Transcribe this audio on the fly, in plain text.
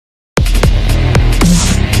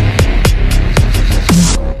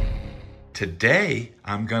Today,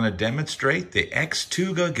 I'm going to demonstrate the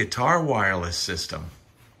XTUGA guitar wireless system.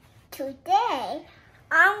 Today,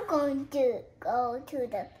 I'm going to go to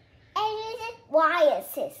the wire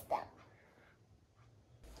system.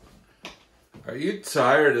 Are you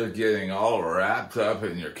tired of getting all wrapped up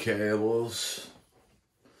in your cables?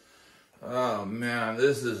 Oh man,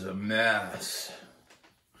 this is a mess.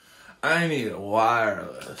 I need a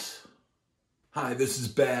wireless. Hi, this is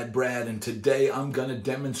Bad Brad, and today I'm going to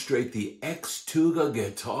demonstrate the XTUGA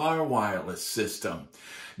guitar wireless system.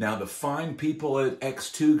 Now, the fine people at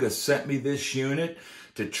XTUGA sent me this unit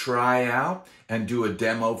to try out and do a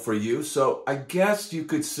demo for you. So I guess you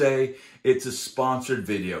could say it's a sponsored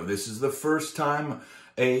video. This is the first time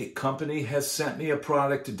a company has sent me a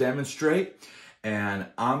product to demonstrate, and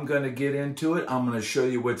I'm going to get into it. I'm going to show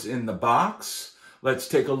you what's in the box. Let's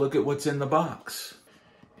take a look at what's in the box.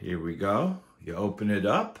 Here we go. You open it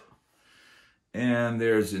up, and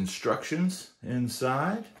there's instructions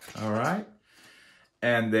inside, all right?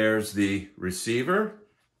 And there's the receiver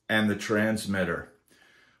and the transmitter.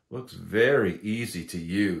 Looks very easy to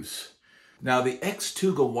use. Now, the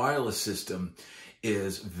XTUGA wireless system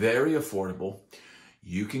is very affordable.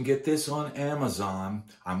 You can get this on Amazon.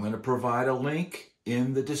 I'm going to provide a link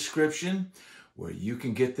in the description where you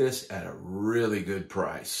can get this at a really good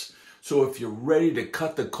price. So if you're ready to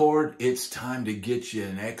cut the cord, it's time to get you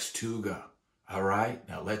an XTUGA. All right,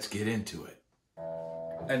 now let's get into it.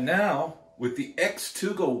 And now, with the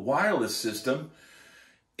XTUGA wireless system,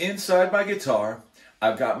 inside my guitar,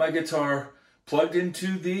 I've got my guitar plugged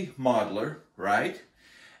into the modeler, right?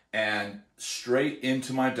 And straight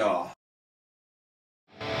into my DAW.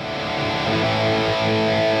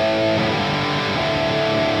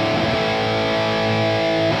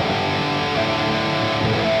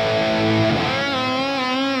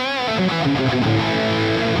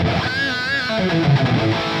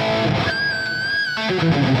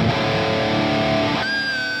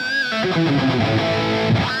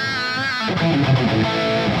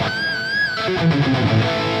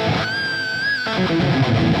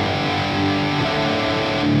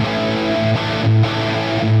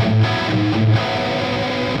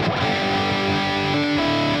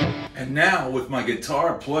 And now, with my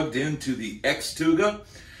guitar plugged into the XTUGA,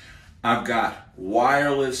 I've got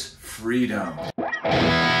wireless freedom.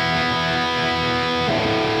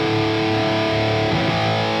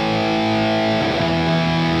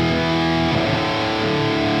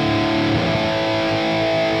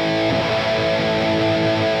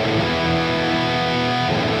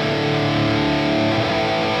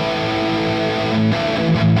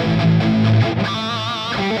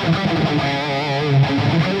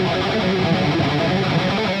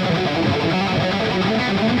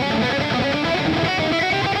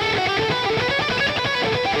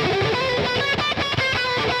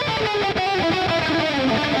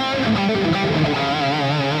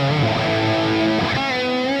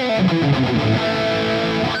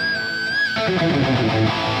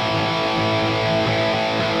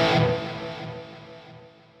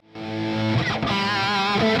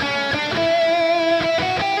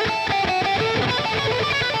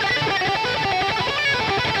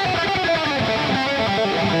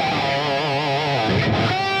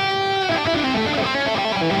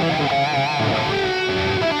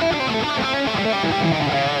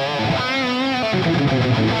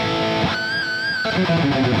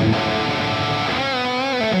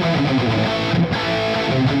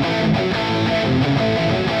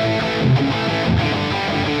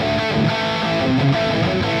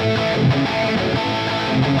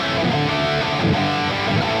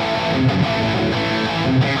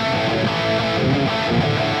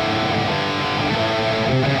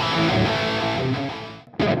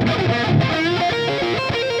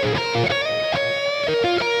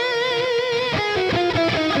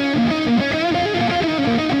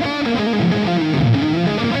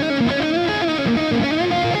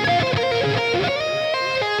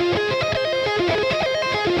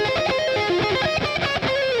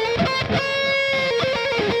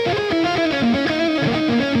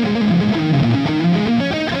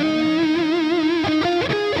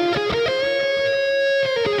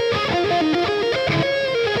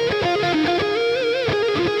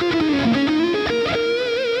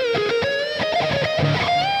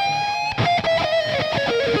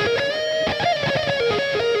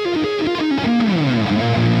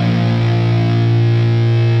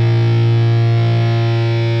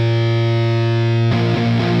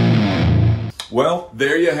 Well,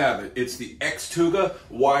 there you have it. It's the XTUGA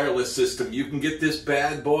wireless system. You can get this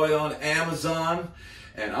bad boy on Amazon.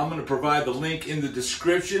 and I'm going to provide the link in the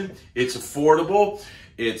description. It's affordable.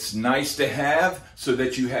 It's nice to have so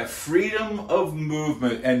that you have freedom of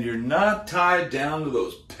movement and you're not tied down to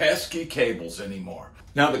those pesky cables anymore.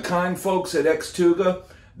 Now, the kind folks at XTUGA,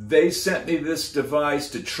 they sent me this device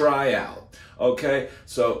to try out. Okay,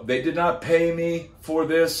 so they did not pay me for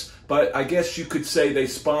this, but I guess you could say they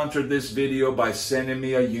sponsored this video by sending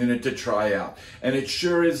me a unit to try out. And it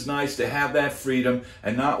sure is nice to have that freedom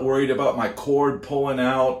and not worried about my cord pulling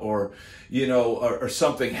out or, you know, or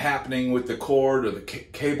something happening with the cord or the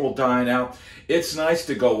cable dying out. It's nice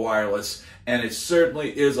to go wireless, and it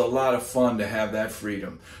certainly is a lot of fun to have that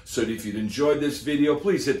freedom. So if you've enjoyed this video,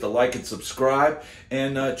 please hit the like and subscribe,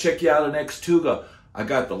 and check you out on XTUGA. I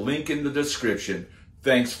got the link in the description.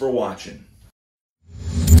 Thanks for watching.